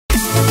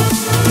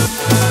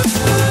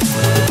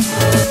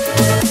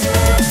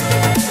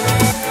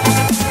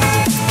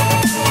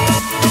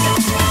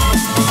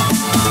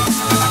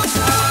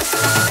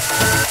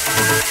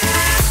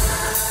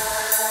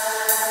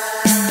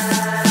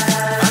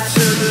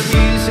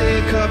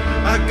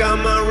I got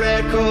my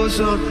records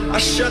on. I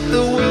shut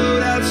the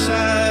world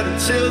outside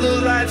until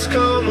the lights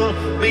come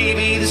on.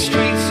 Maybe the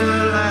streets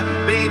are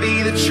alive,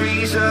 maybe the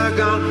trees are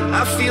gone.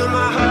 I feel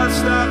my heart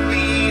stop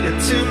beating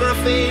to my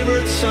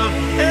favorite song.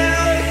 And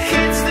all the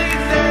kids they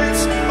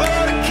dance,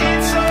 all the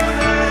kids all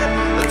night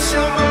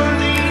until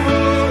Monday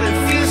morning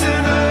feels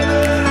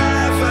another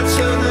life. I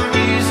turn the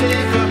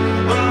music up,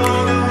 I'm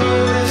on the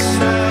road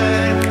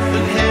aside,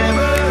 and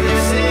heaven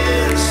is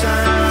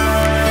inside.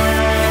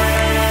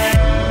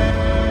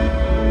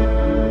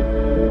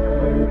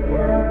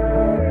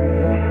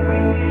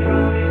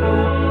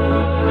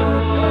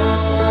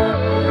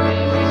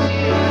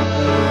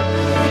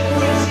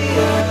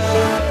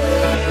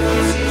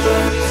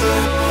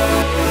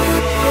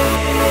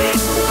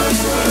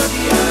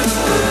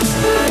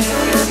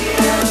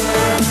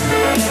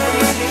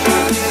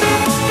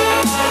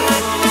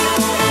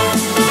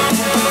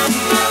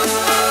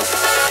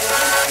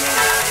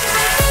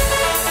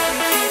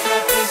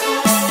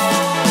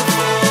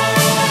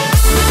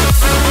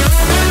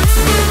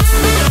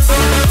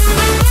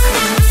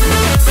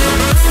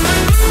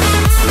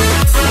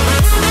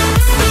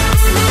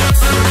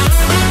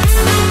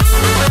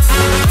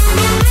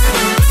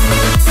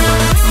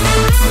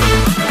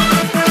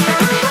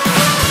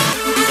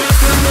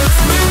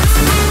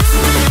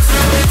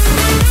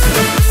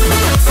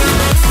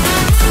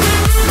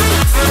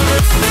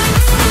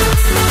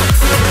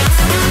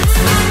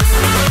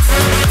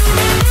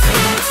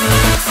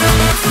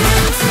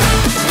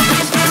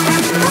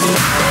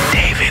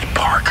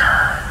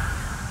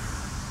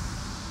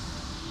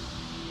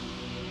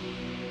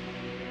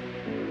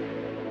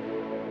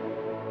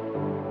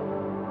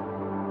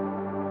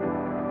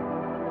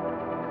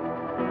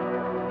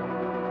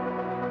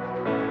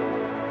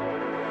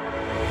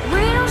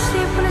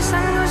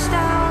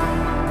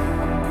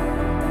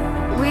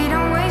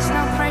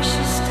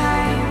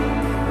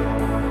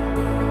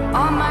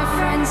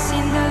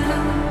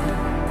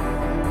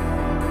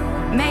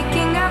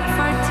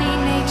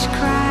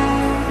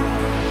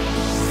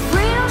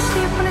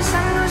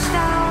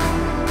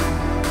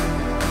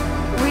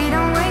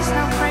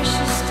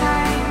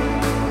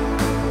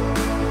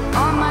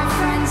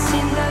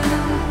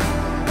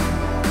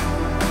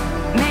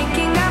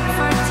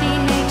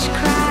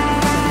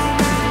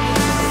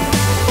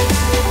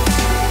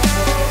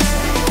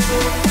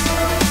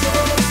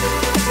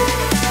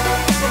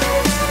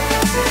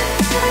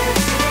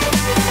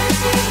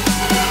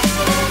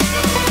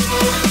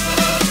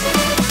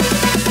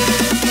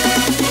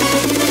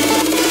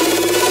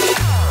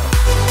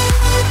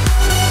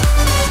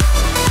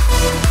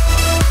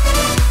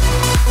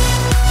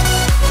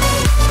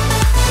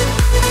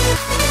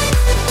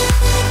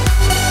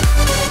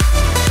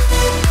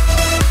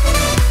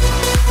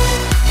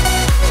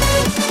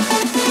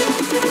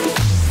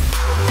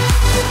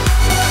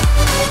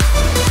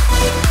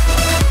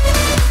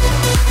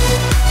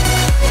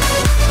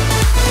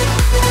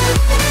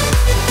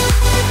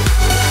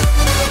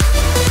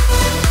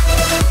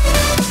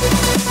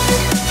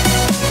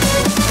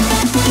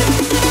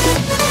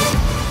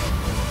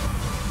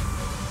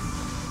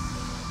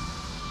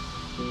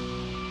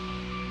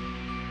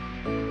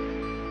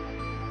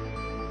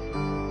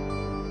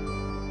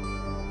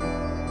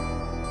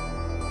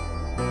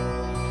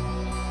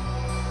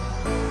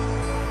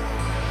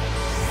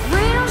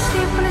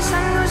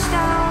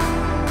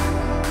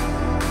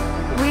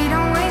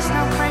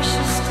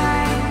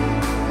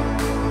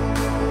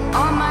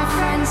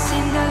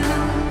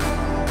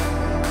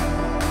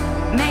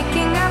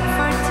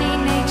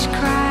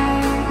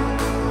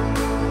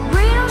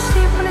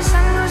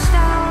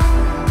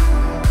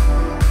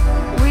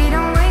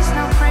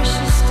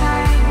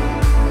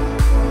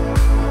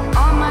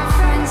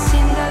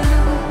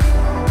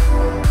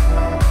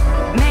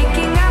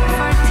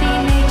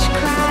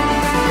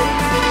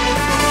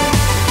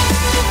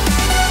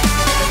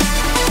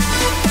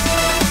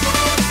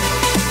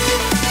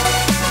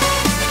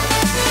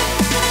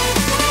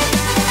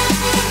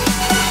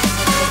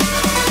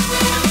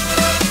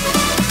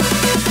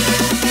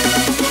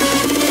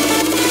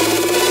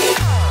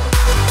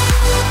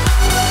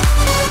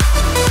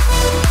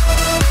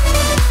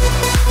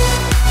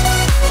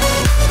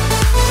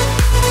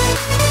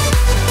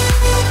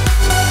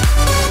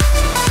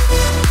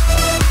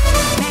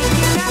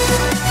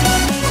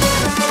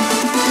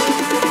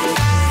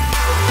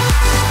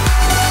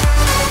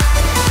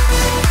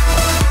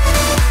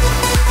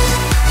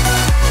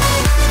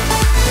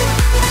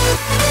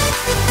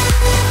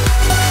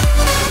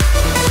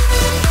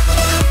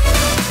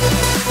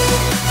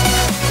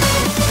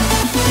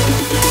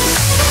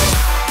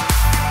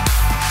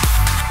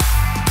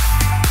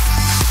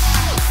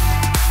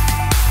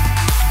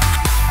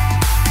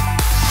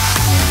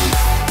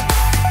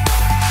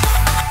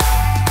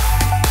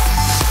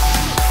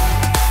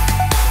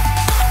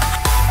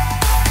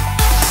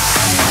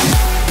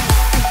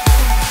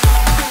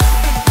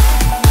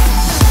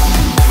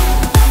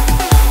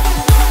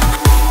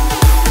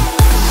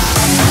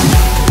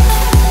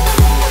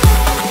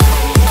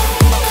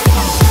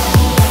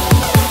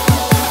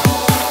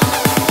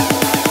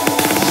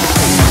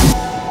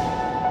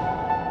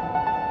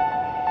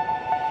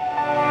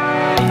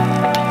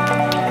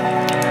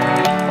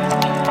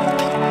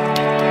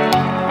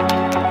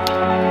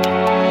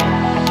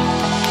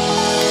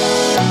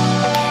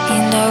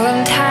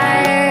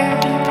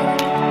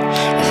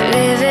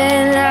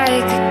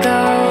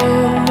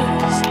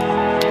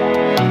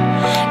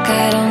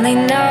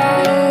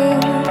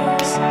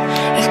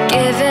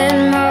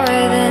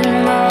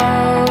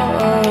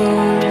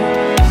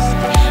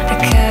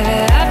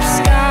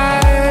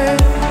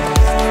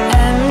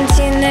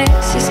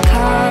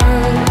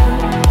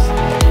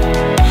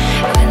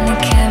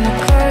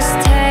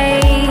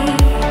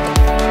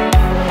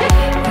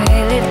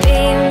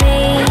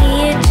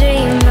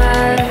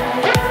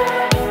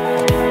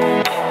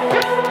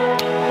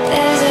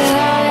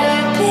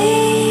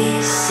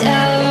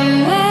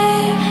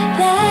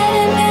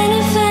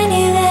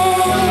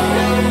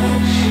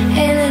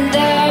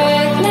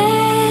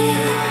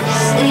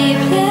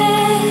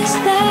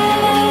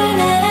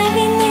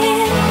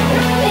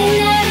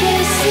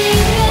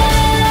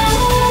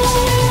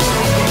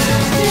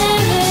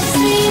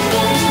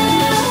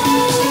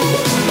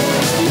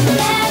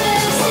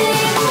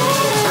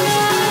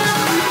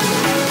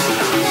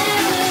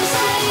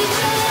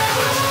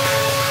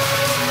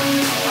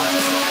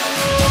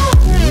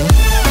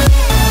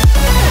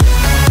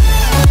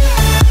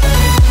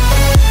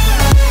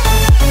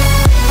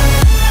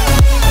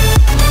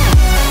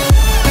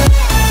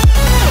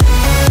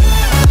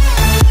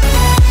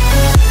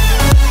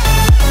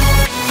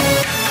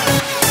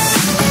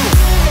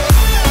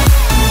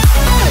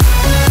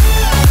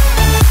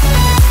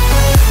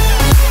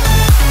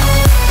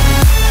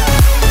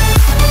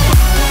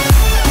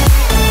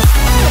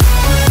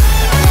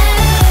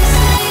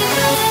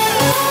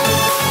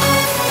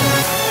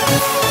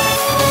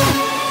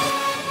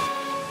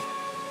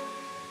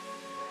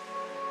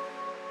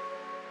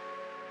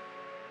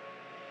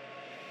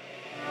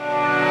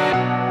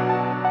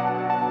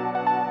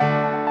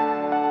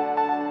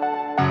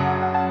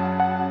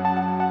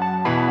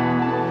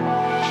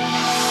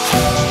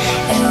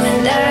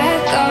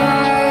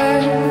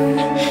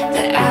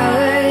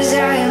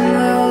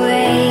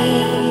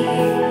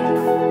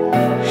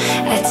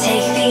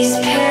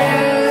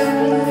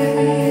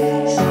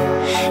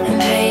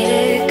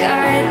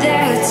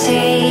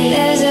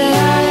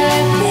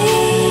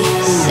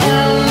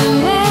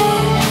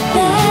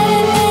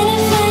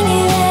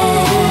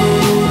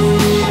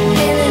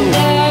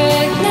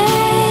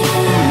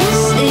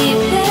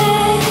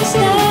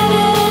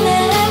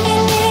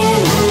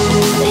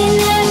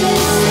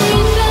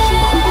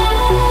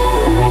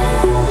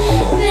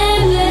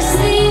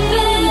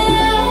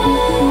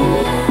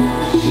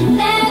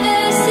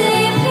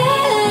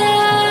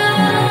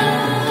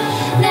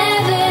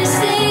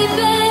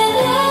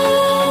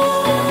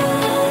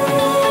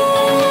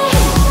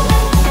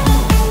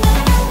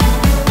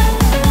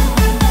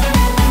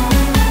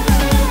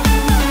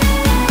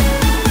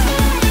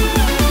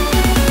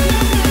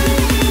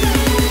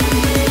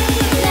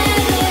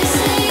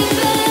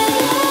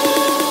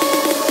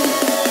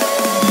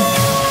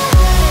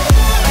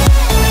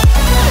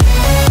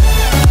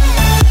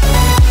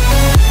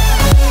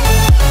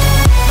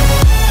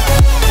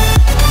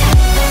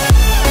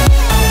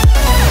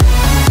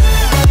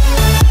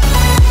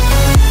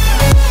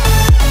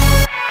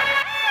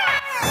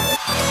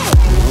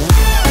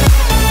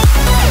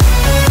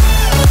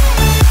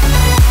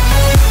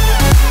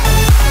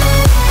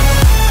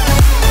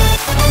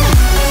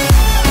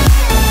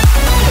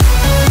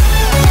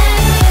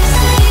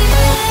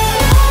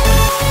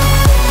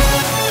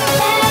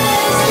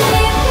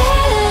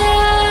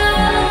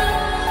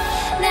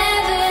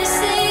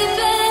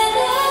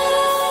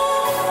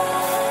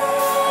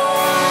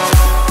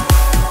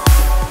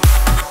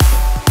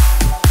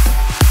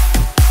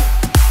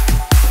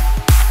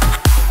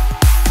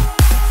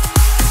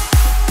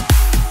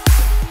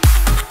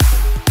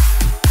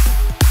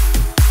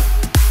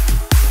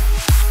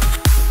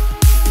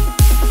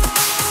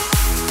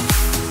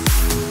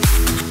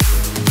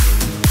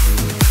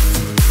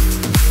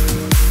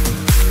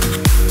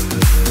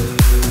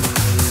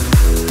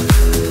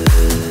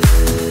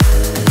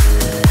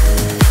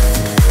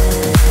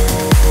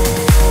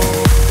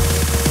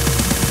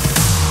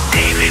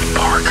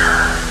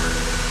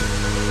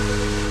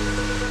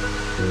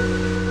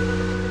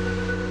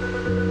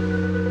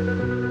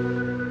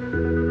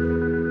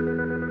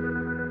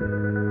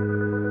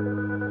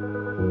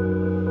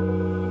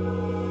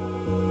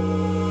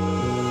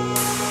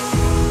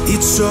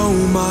 need so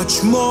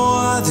much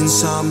more than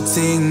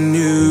something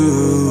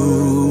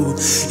new.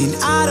 And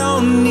I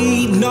don't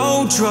need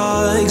no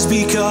drugs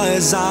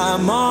because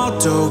I'm all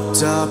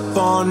doped up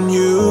on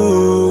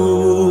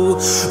you.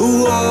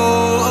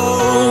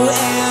 Whoa,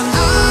 and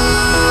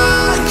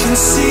I can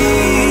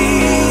see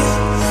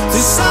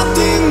there's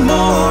something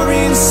more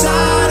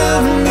inside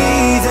of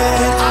me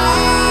that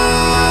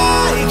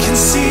I can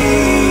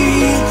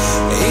see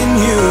in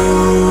you.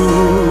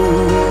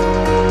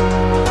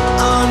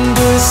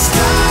 Under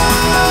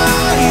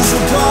skies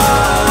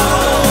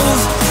above,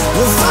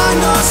 we'll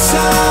find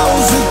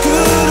ourselves a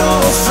good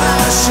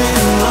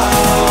old-fashioned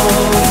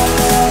love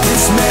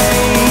that's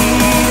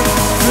made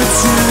for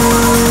two,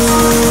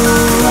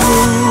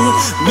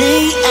 me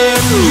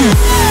and you.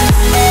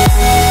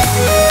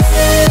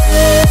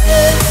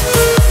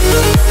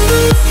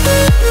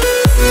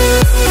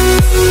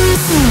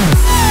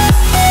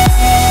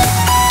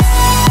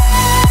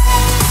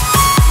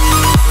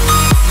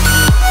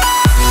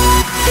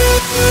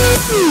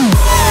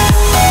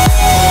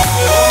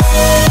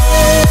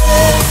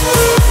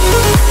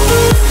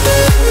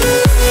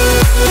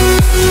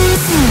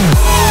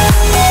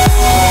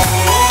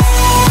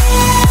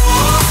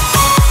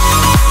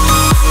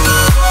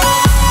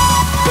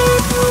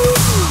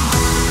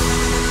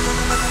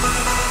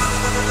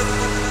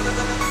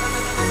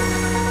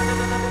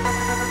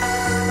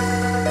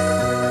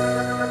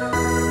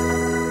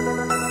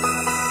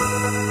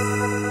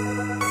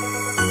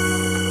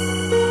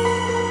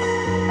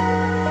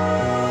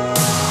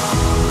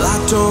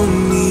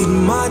 Don't need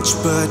much,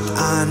 but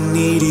I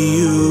need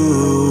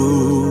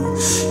you.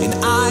 And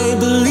I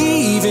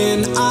believe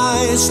in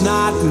us,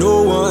 not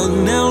no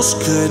one else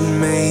could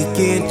make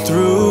it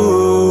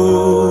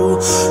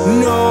through.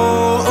 No,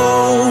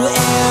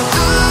 and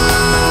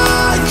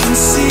I can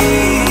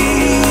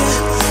see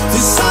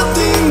there's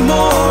something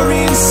more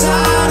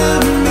inside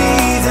of me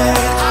that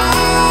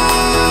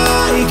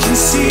I can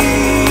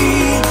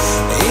see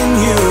in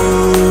you.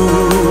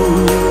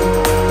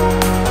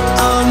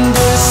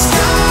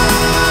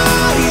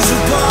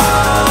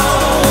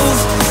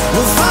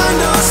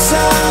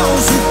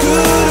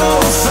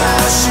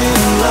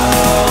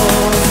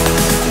 Love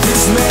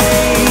that's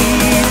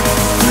made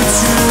for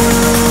two.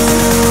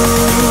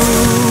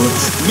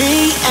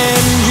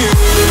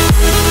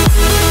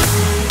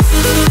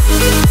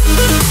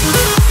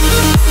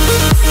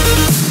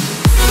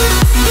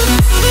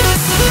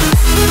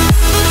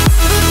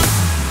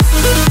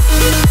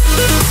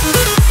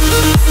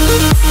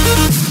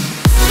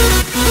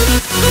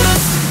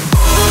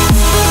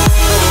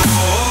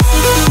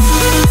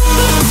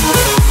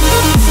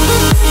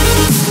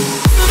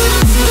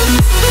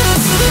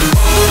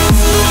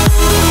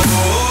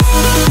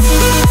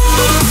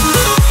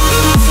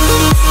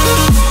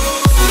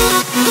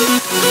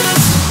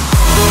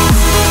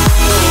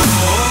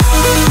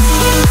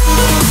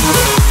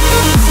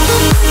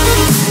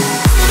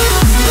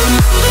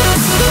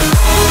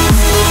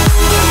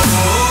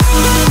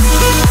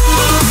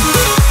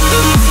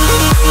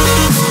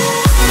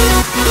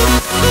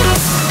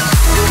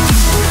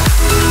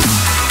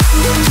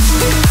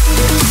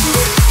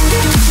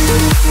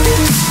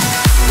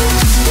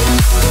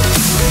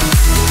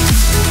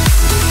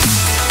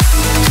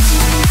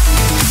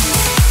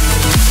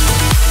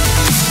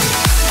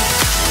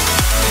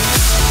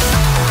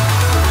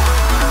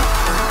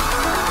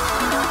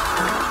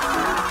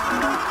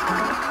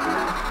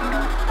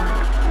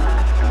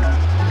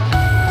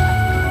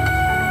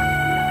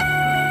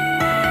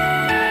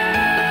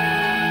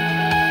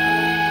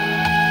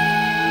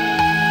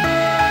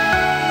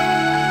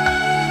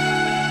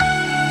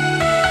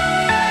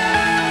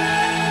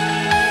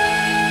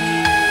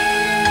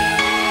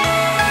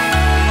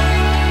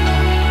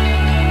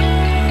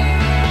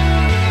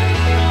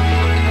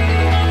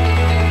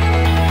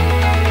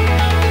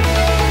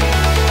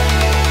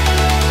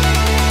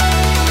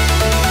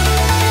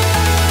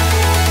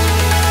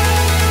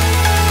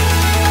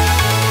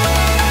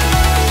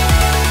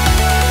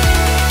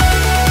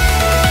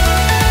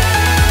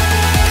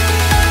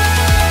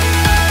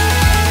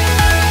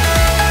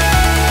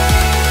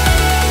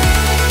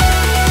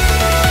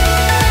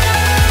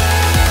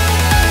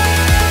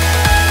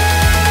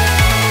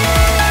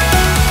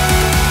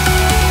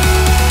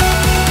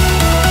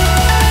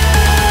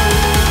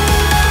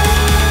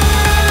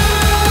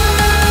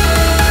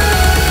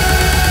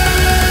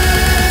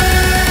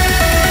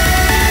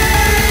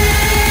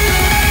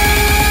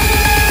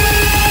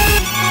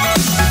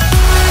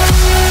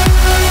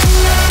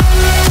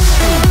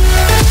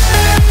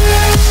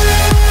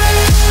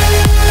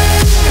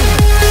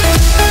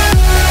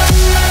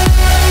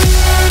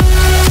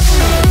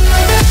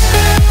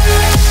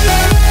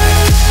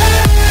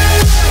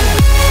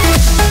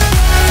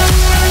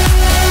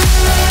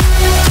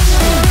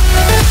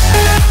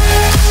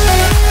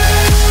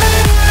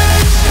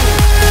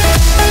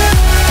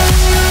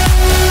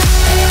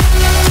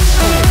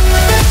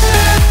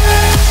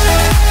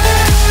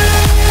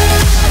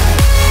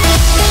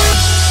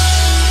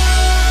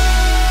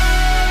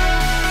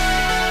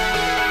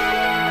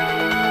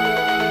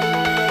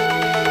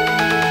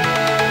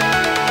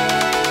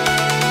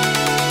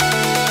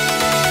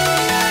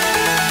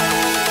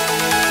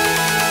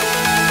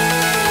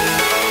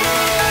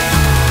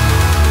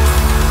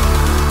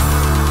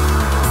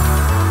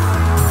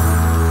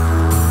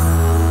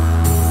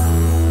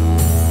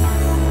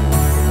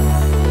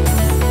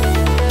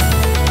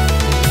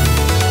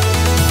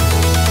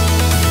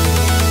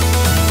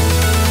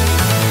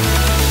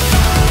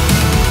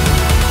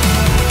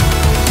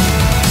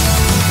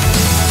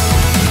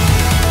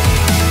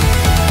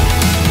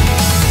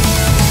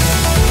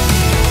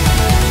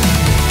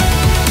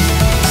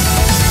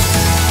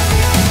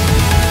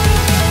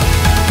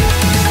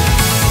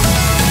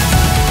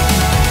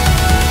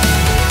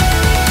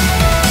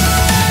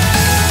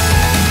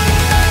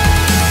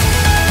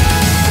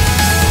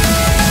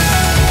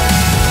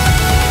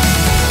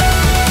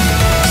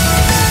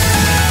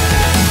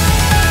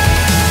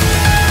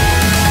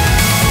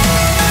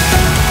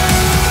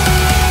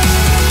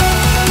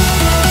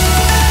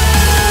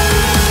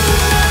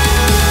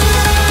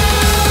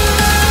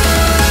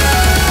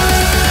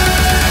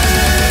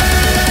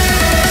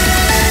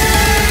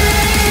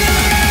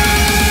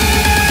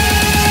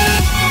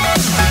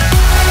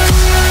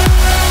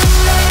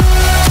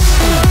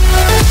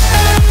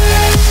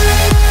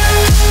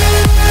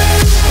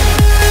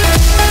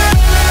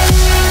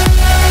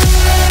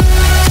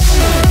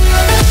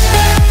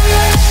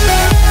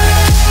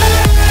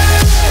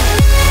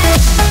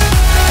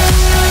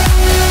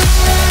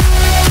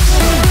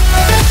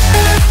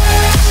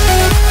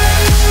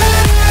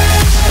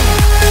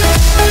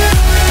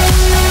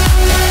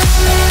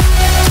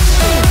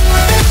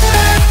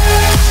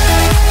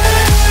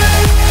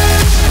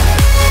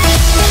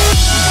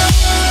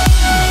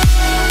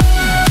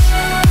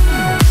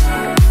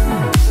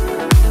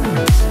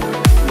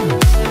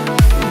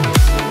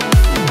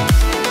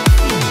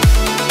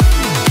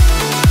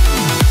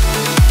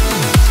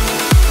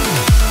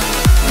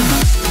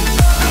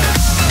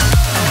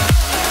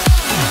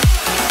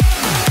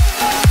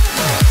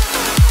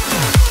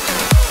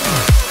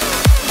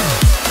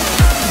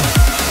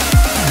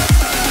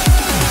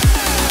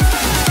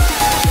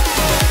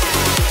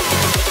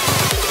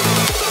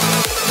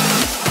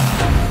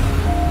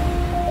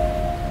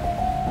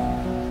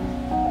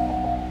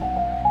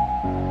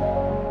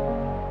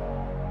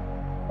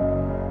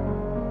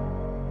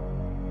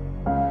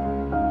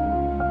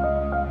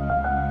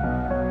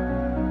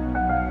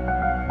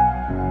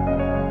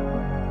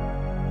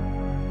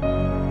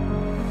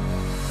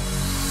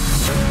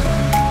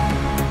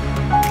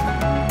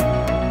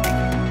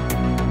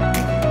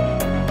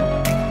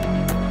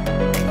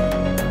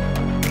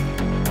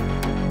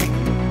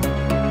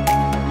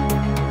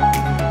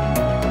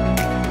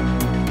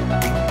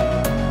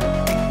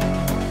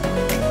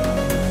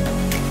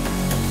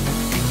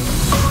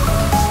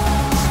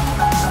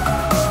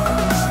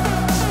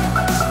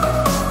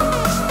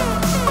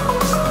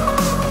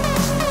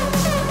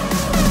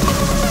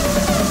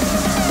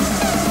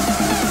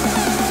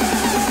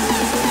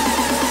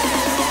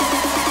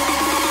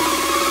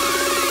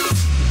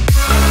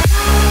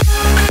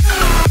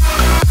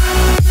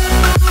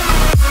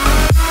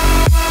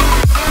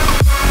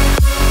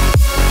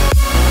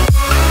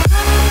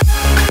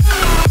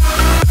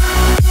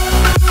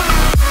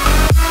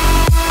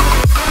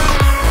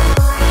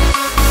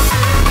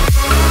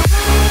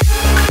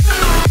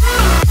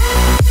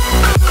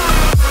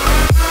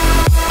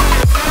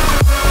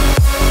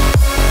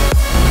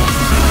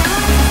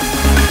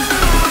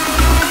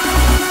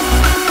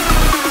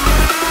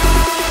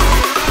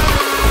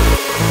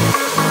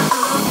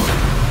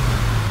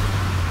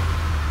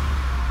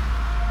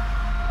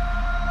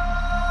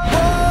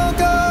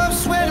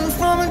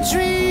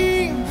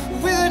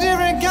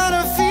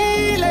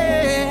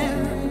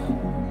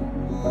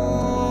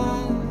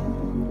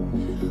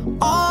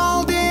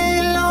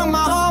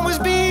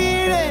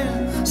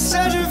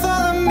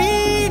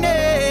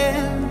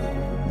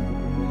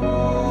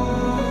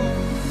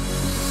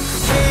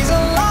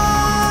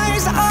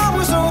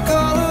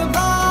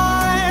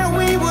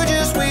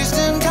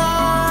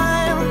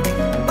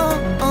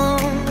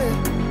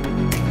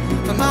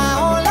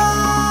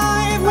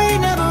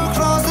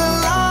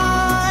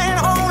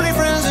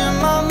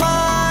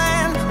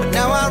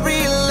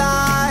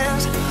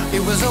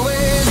 was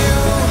always you.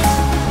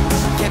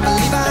 Can't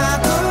believe I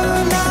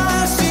could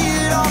not see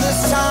it all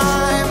this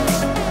time.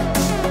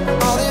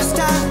 All this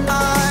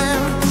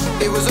time,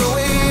 it was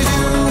always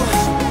you.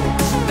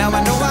 Now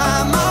I know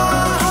why my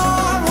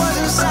heart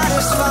wasn't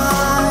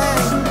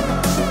satisfied.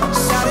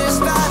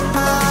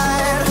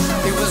 Satisfied.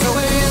 It was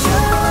always you.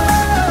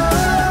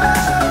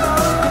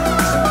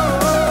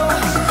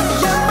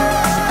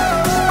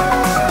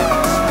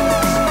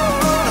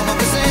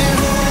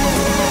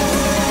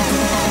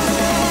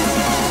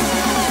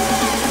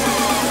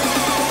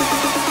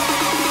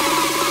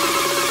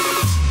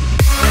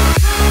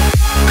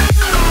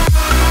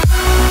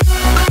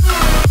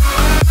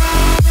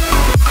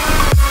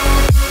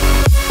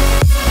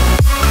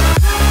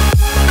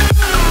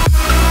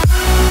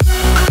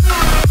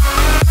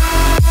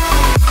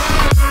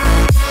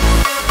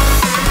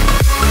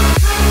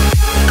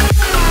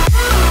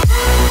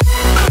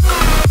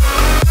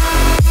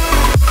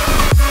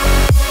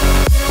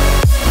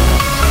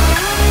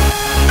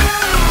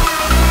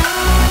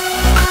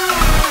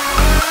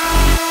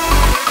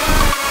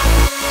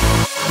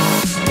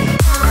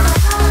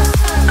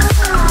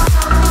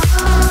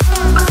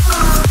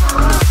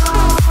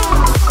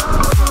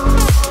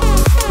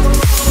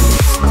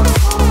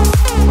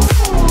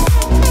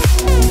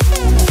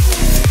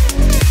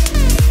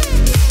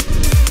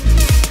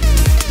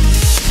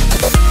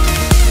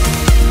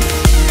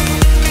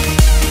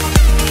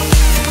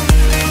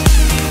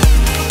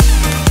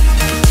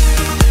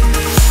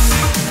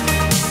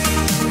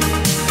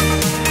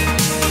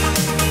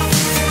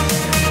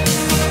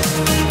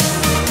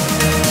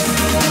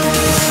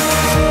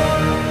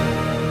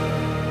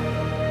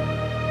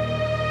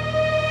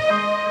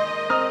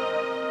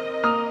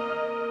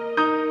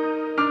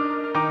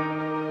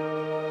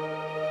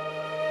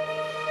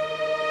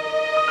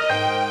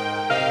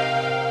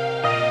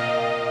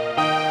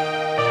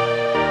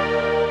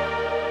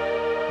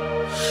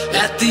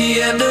 At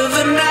the end of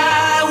the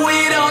night,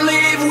 we don't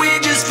leave, we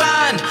just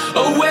find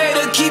a way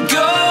to keep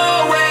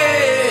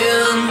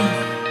going.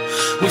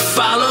 We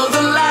follow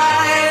the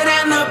light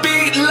and the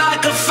beat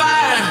like a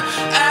fire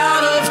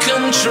out of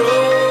control.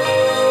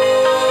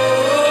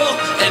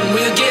 And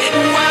we're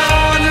getting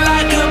wild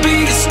like a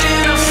beast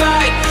in a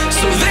fight.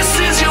 So this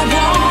is your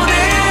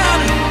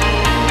warning.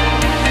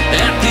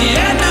 At the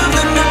end of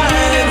the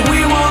night, we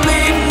won't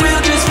leave,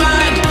 we'll just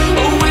find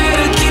a way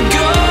to keep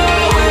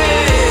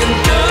going,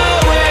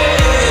 going.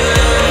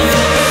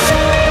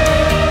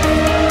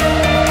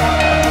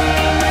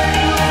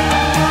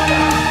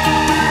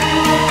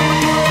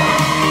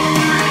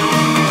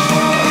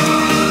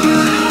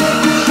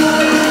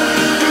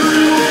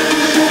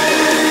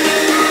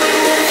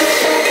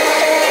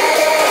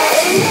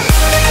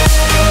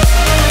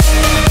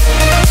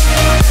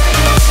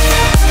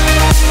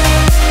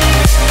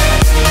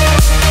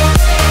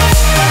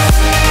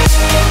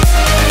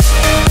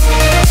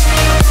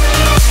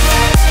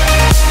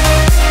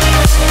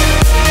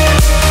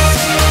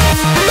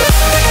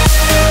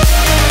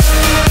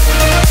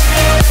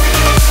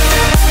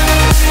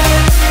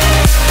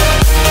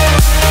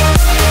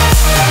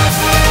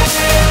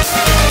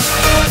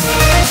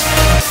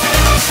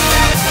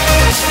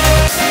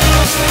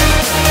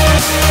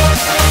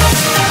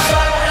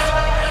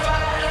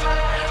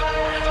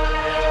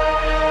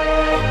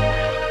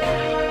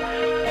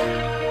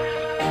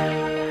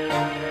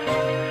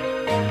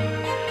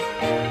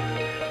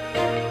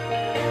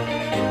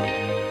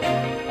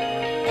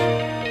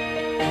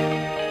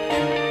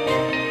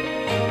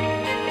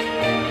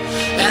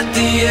 At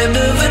the end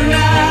of the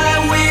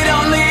night, we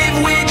don't leave,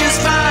 we just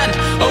find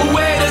a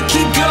way to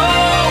keep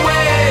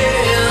going.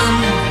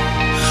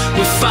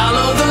 We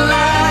follow the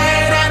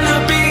light and the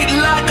beat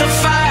like a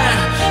fire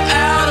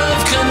out of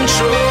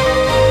control.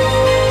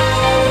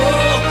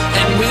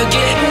 And we're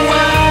getting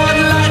wild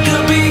like a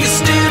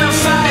beast in a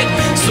fight.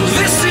 So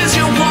this is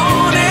your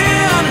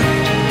warning.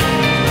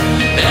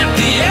 At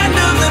the end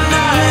of the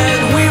night,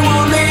 we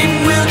won't leave,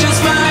 we'll just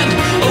find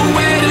a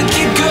way to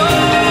keep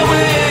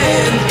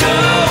going,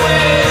 going.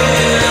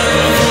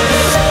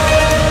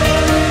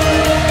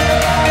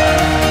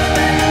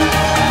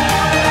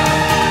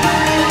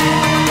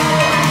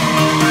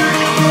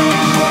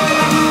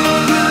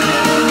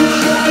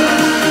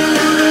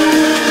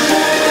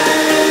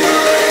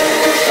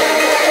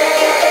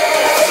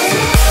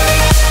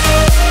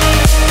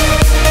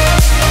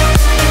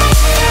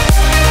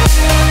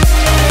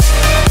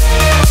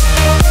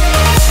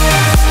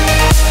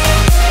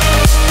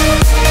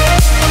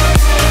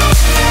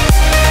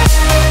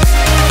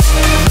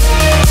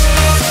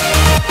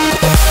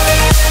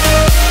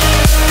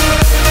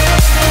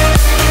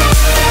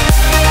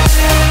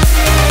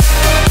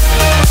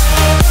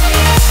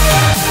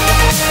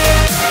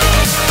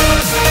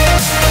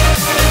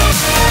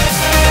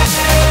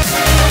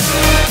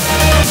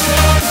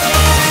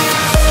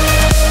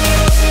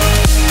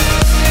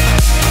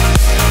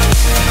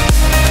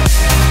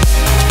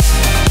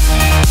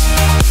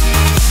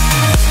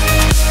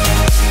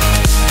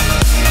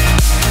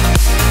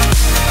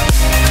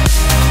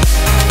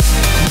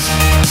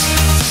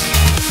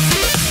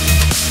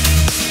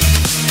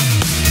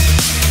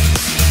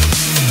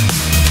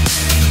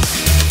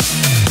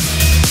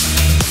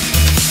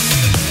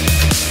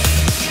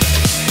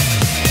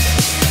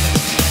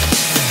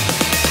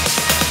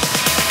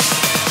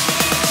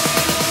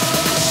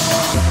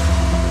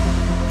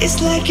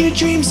 like your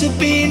dreams are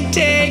being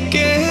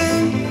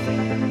taken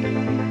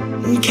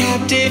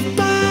captive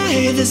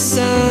by the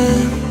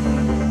sun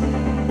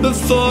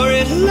before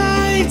it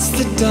lights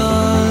the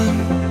dawn.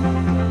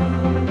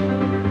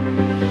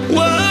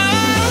 Whoa,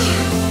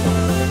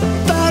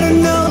 but I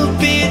know there'll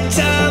be a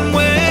time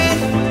when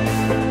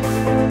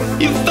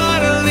you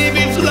finally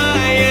be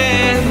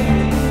flying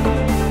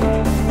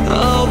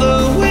all the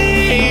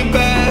way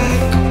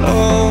back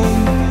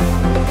home.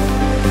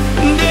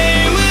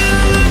 They will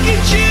look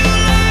at you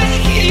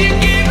like you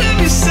gave them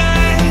your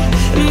side,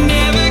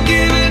 never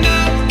giving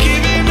up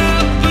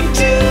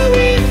until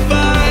we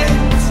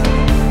find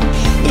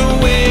the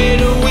way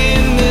to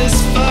win this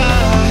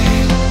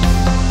fight.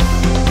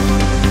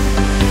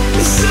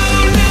 So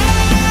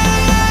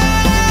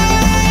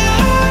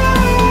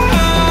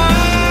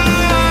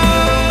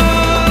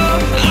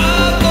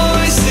our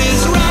voices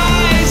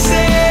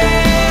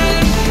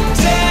rising,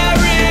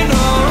 tearing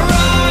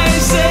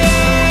horizons.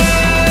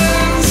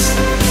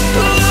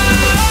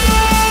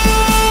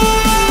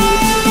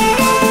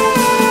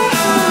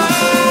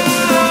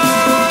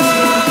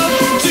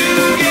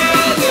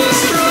 Together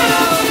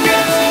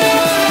stronger,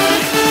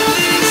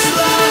 this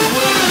love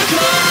will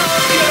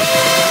conquer.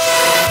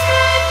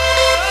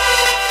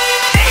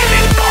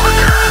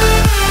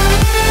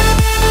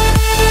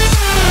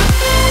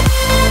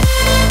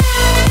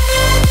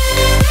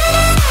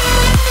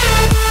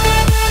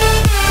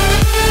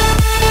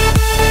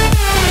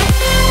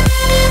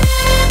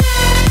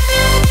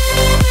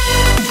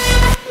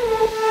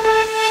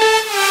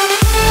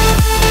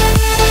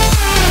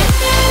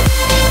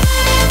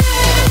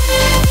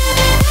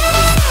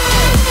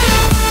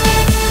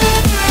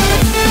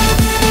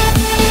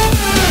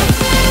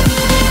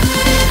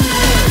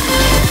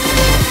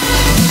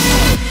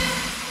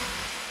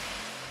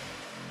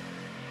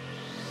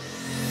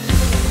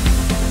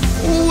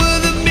 We're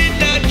the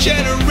midnight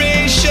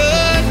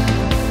generation,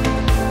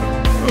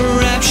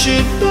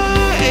 raptured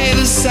by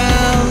the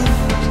sound.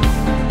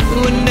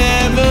 We're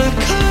never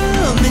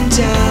coming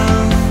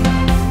down.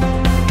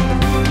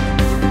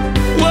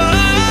 Whoa,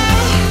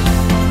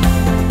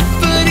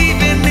 but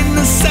even in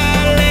the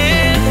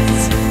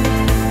silence,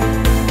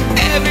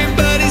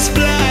 everybody's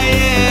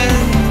flying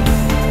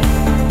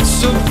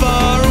so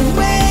far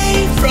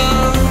away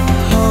from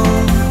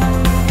home.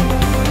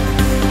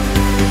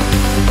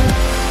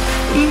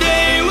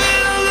 They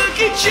will look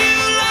at you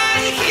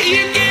like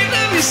you gave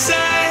them your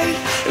side,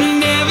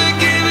 never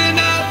giving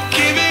up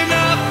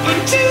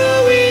until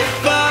we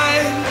find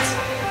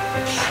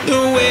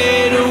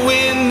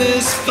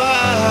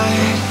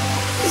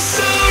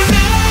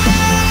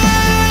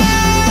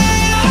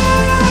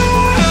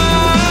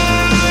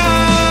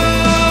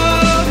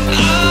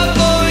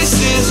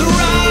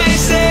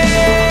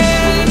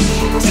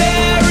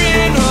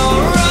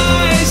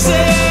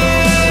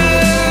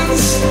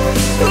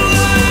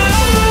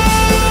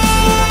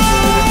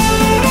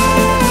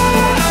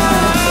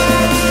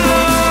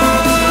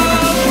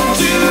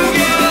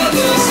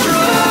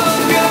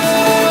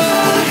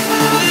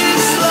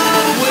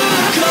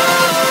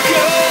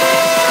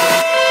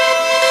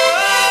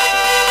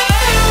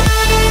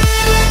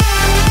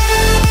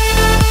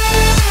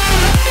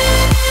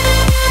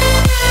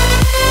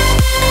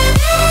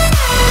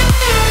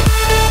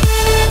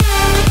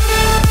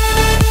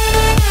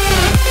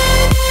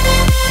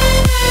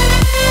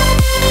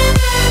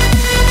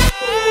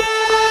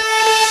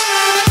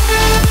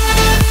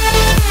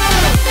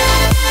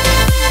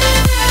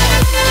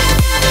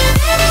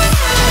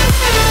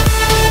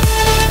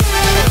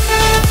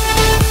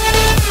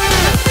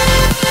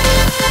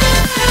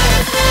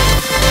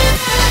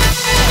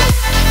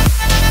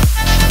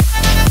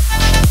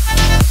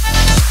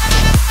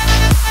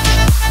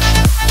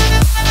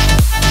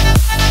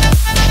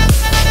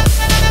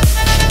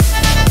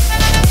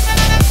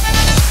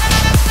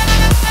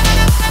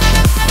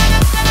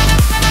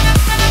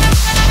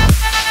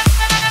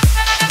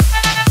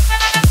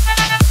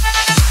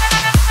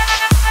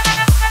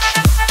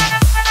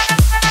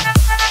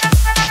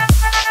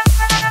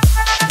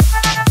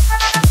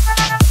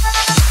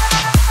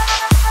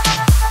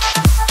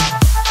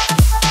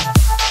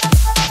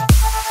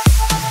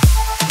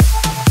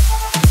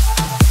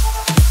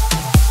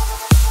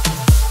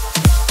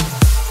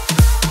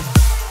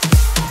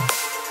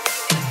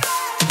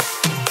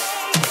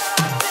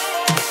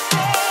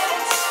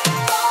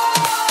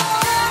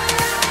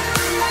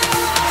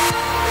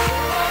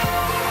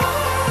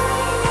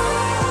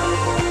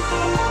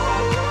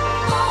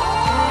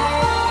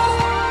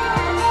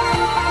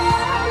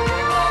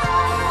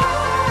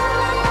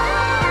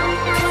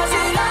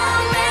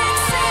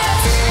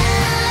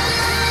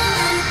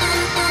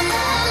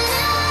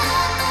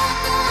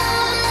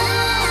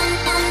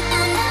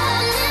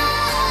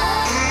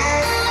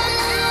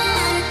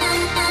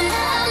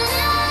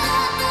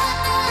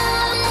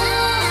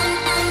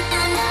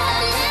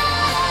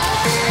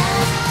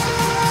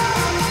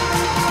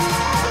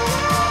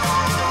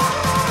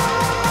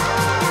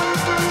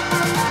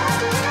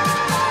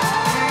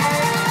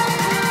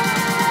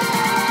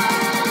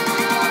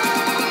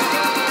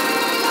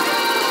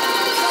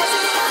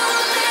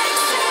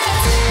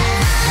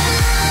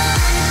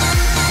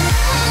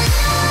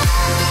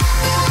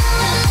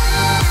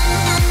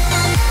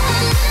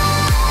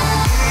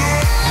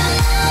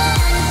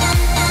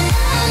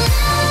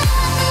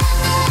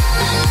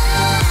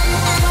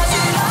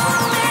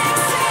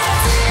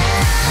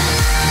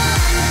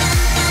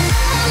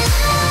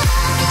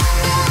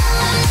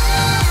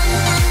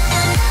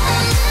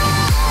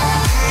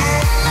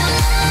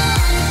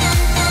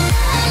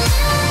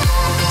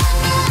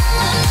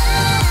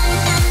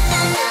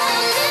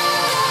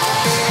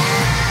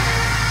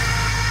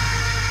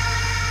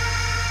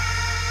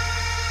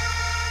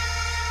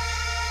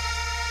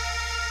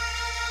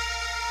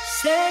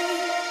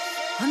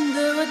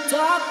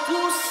dark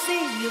blue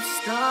sea of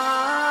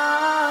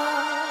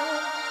stars,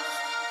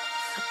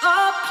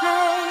 a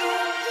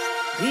place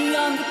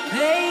beyond the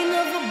pain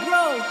of a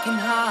broken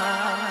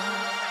heart.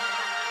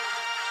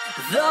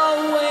 The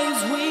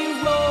waves we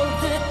rode,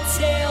 the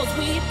tales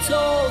we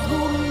told,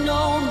 who'd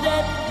known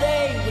that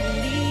they would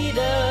lead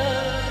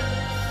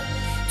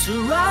us to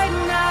right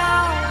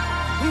now.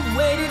 We've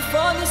waited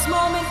for this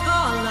moment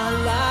all our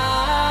life,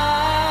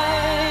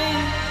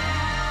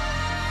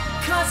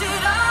 'cause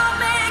it all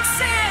makes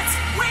sense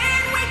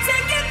when we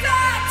take it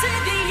back to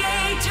the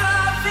age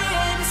of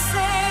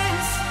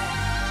innocence.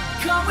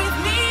 Come with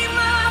me,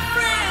 my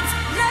friends,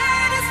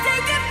 let us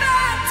take it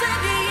back to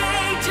the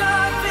age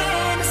of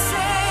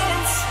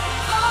innocence.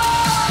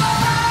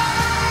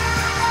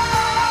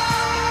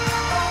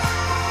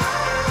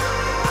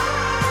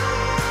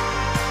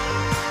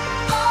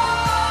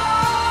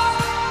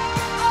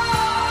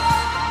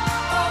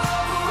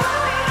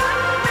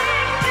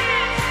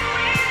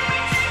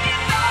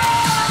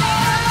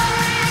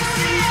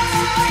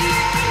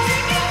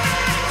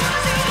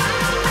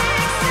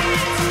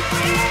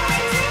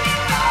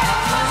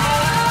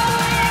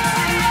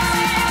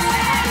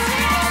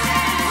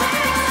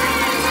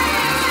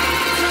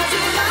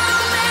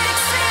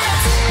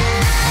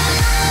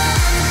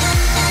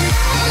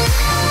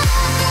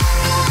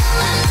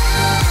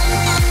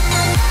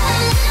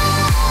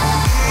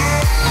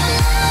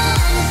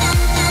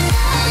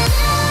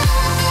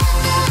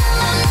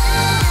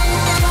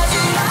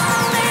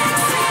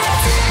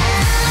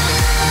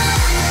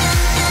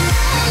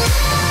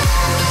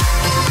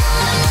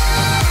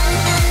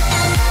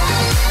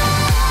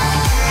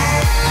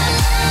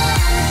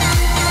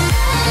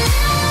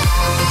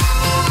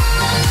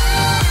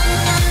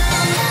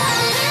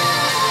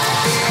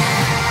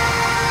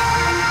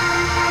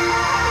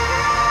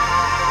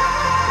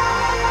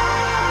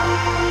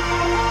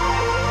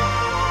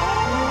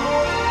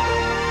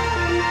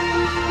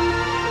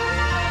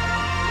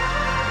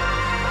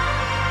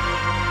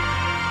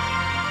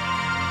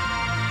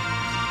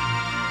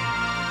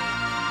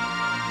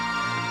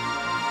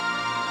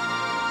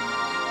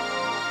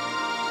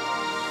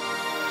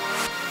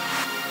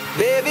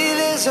 Baby,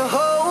 there's a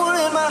hole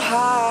in my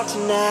heart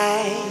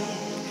tonight.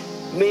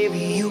 Maybe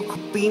you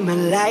could be my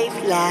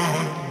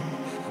lifeline.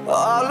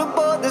 All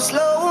aboard this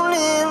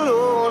lonely,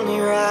 lonely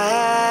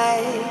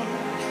ride.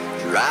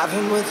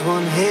 Driving with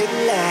one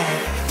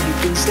headlight. You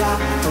can stop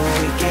or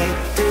we can't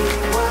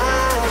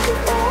rewind. But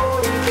all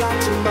we got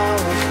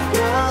tomorrow,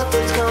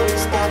 nothing's gonna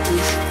stop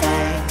this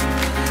fight.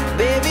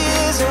 Baby,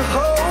 there's a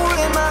hole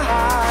in my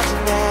heart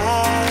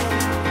tonight.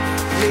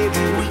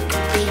 Maybe we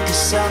could beat the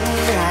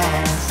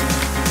sunrise.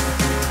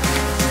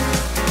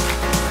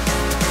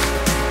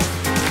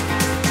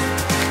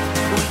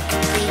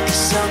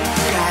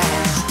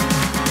 Sunrise.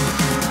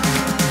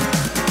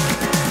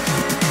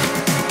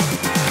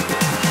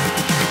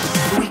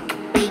 We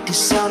could beat the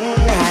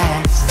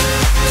sunrise.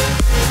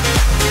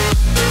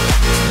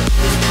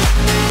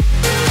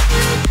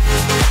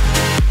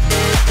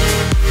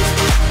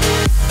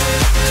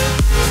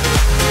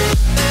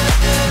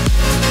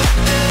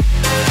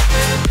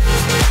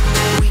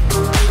 We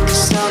could beat the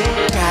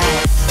sunrise.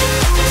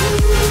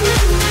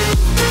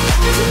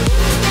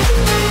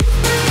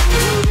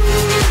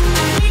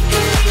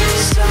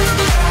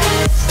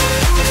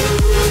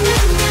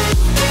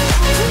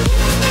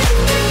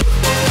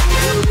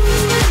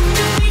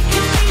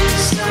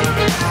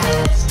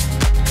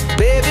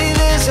 Baby,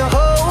 there's a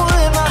hole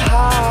in my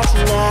heart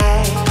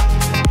tonight.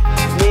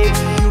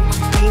 Maybe you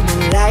could be my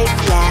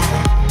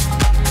lifeline.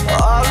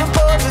 All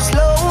aboard this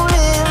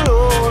lonely,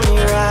 lonely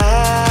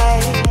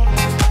ride.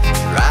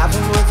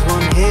 Driving with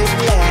one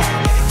headlight.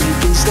 We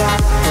can stop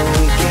or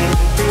we can't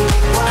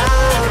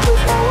rewind. But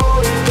all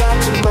we got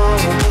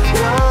tomorrow,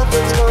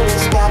 nothing's gonna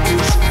stop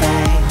this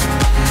fight.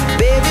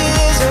 Baby,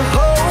 there's a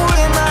hole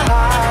in my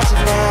heart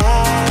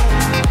tonight.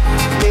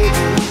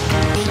 Maybe we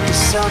can beat the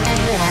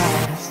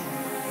sunrise.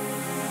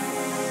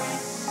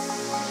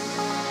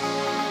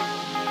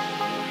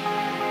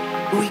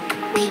 We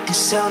could beat the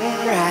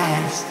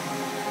sunrise.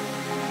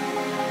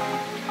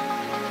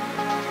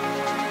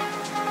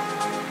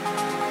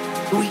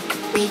 We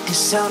could beat the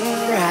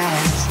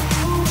sunrise.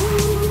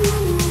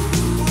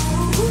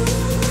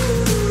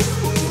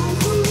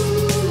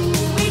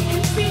 We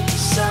could beat the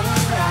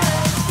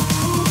sunrise.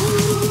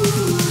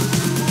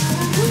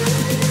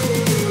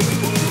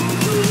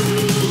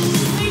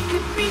 We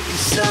could beat the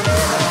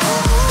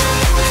sunrise.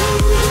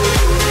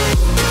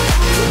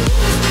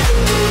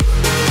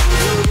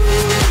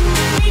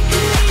 We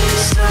could beat the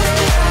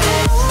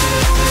sunrise.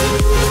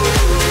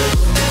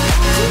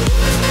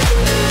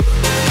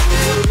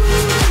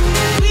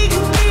 We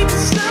could beat the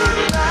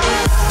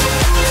sunrise.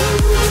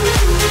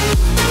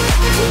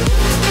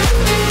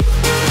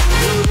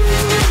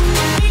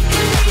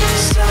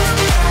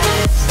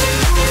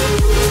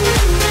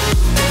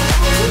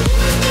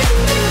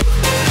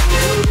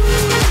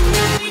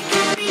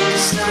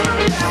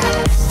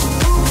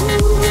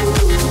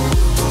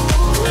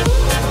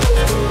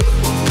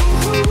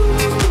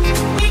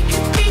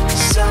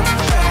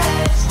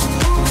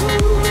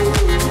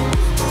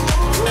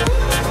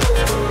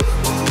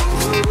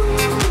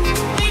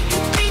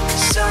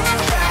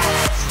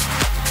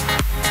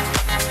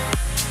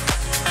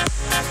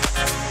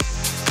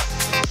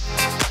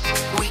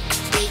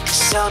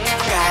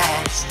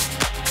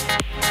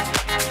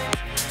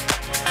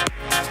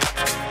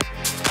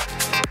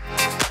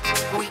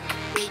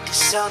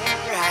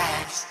 sun.